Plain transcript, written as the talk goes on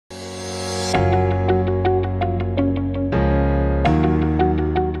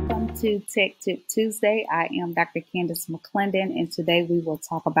Tech Tip Tuesday. I am Dr. Candace McClendon, and today we will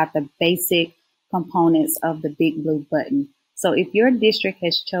talk about the basic components of the Big Blue button. So if your district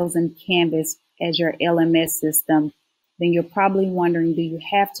has chosen Canvas as your LMS system, then you're probably wondering, do you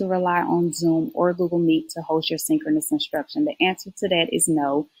have to rely on Zoom or Google Meet to host your synchronous instruction? The answer to that is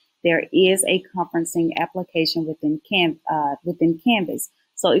no. There is a conferencing application within Canvas.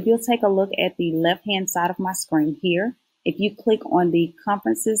 So if you'll take a look at the left-hand side of my screen here, if you click on the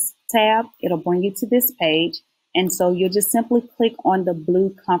Conferences tab, it'll bring you to this page. And so you'll just simply click on the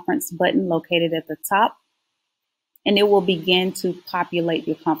blue conference button located at the top, and it will begin to populate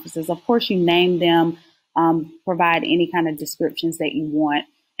your conferences. Of course, you name them, provide any kind of descriptions that you want.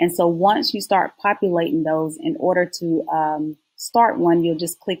 And so once you start populating those, in order to start one, you'll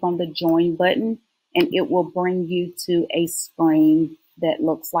just click on the Join button, and it will bring you to a screen that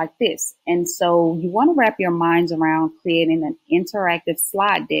looks like this. And so you want to wrap your minds around creating an interactive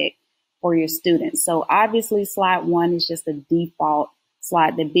slide deck for your students. So obviously slide 1 is just a default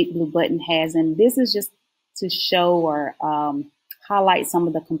slide that Big Blue button has. And this is just to show or highlight some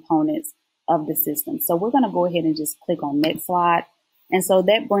of the components of the system. So we're going to go ahead and just click on Next Slide. And so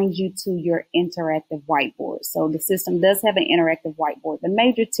that brings you to your interactive whiteboard. So the system does have an interactive whiteboard. The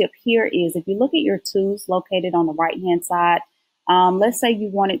major tip here is if you look at your tools located on the right-hand side, let's say you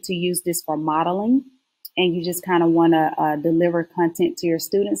wanted to use this for modeling and you just kind of want to deliver content to your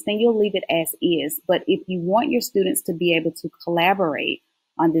students, then you'll leave it as is. But if you want your students to be able to collaborate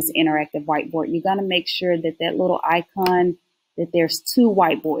on this interactive whiteboard, you're going to make sure that that little icon, that there's 2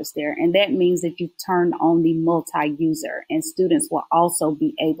 whiteboards there. And that means that you turn on the multi-user, and students will also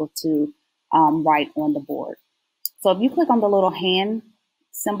be able to write on the board. So if you click on the little hand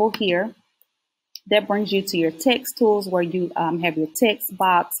symbol here, that brings you to your text tools where you have your text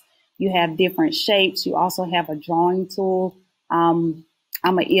box. You have different shapes. You also have a drawing tool. I'm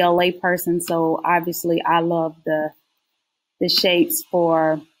an ELA person, so obviously I love the shapes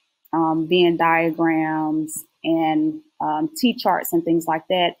for Venn diagrams and T-charts and things like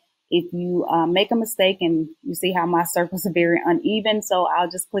that. If you make a mistake, and you see how my circles are very uneven, so I'll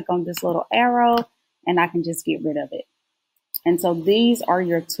just click on this little arrow and I can just get rid of it. And so these are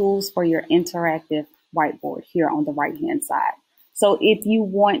your tools for your interactive whiteboard here on the right-hand side. So if you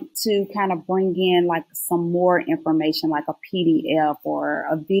want to kind of bring in like some more information, like a PDF or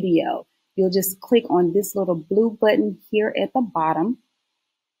a video, you'll just click on this little blue button here at the bottom.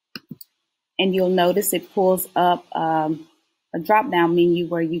 And you'll notice it pulls up a drop-down menu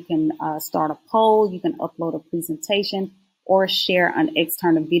where you can start a poll, you can upload a presentation, or share an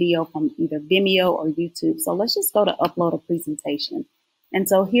external video from either Vimeo or YouTube. So let's just go to upload a presentation. And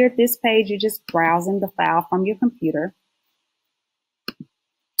so here at this page, you're just browsing the file from your computer.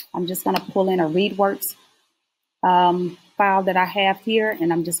 I'm just going to pull in a ReadWorks file that I have here,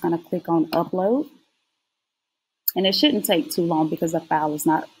 and I'm just going to click on upload. And it shouldn't take too long because the file is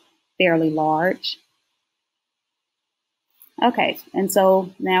not fairly large. Okay, and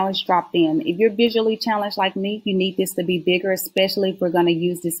so now it's dropped in. If you're visually challenged like me, you need this to be bigger, especially if we're going to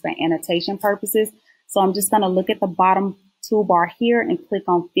use this for annotation purposes. So I'm just going to look at the bottom toolbar here and click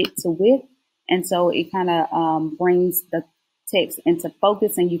on Fit to Width. And so it kind of brings the text into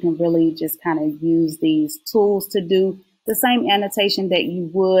focus, and you can really just kind of use these tools to do the same annotation that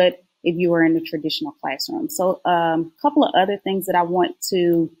you would if you were in a traditional classroom. So a couple of other things that I want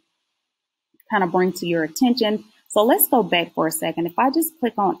to kind of bring to your attention. So let's go back for a second. If I just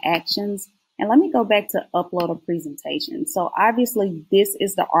click on Actions, and let me go back to Upload a Presentation. So obviously this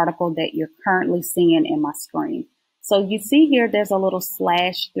is the article that you're currently seeing in my screen. So you see here, there's a little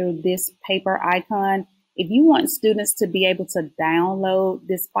slash through this paper icon. If you want students to be able to download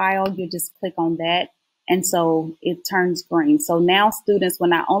this file, you just click on that. And so it turns green. So now students will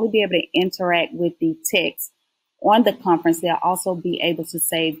not only be able to interact with the text on the conference, they'll also be able to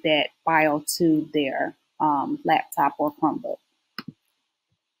save that file to their laptop or Chromebook.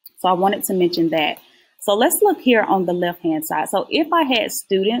 So I wanted to mention that. So let's look here on the left-hand side. So if I had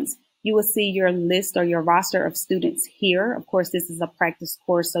students, you will see your list or your roster of students here. Of course, this is a practice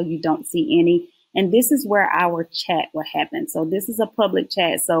course, so you don't see any. And this is where our chat will happen. So this is a public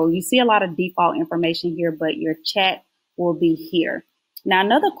chat. So you see a lot of default information here, but your chat will be here. Now,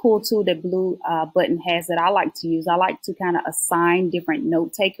 another cool tool that Blue button has that I like to use, I like to kind of assign different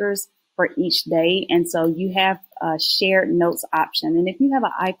note takers for each day. And so you have a shared notes option. And if you have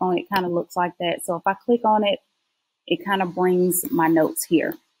an iPhone, it kind of looks like that. So if I click on it, it kind of brings my notes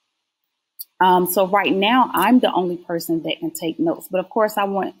here. So right now, I'm the only person that can take notes. But of course, I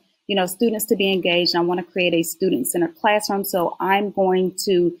want students to be engaged. I want to create a student-centered classroom. So I'm going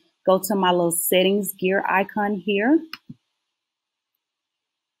to go to my little settings gear icon here.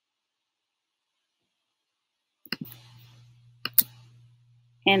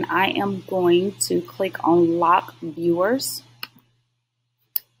 and I am going to click on Lock Viewers.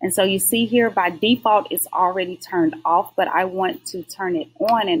 And so you see here by default it's already turned off, but I want to turn it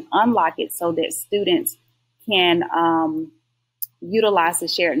on and unlock it so that students can utilize the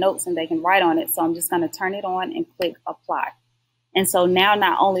shared notes and they can write on it. So I'm just going to turn it on and click Apply. And so now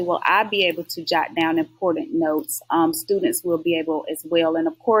not only will I be able to jot down important notes, students will be able as well. And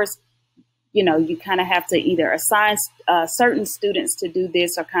of course, you know, you kind of have to either assign certain students to do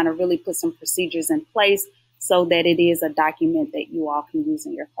this or kind of really put some procedures in place so that it is a document that you all can use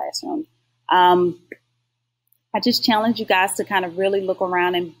in your classroom. I just challenge you guys to kind of really look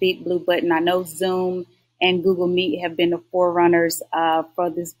around in Big Blue Button. I know Zoom and Google Meet have been the forerunners for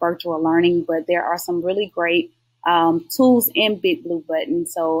this virtual learning, but there are some really great tools in Big Blue Button.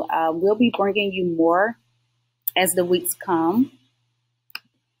 So we'll be bringing you more as the weeks come.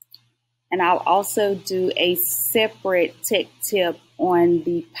 And I'll also do a separate tech tip on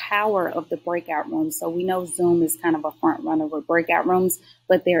the power of the breakout room. So we know Zoom is kind of a front runner with breakout rooms,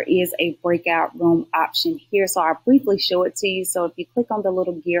 but there is a breakout room option here. So I'll briefly show it to you. So if you click on the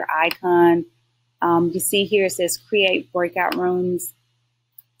little gear icon, you see here it says create breakout rooms.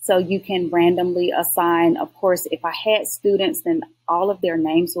 So you can randomly assign, of course, if I had students, then all of their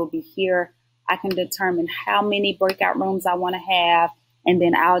names will be here. I can determine how many breakout rooms I want to have. And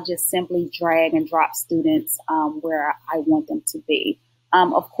then I'll just simply drag and drop students where I want them to be.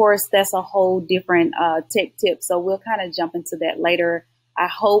 Of course, that's a whole different tech tip. So we'll kind of jump into that later. I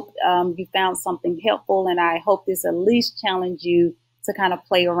hope you found something helpful, and I hope this at least challenged you to kind of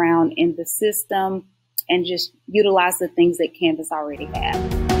play around in the system and just utilize the things that Canvas already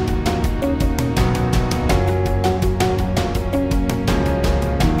has.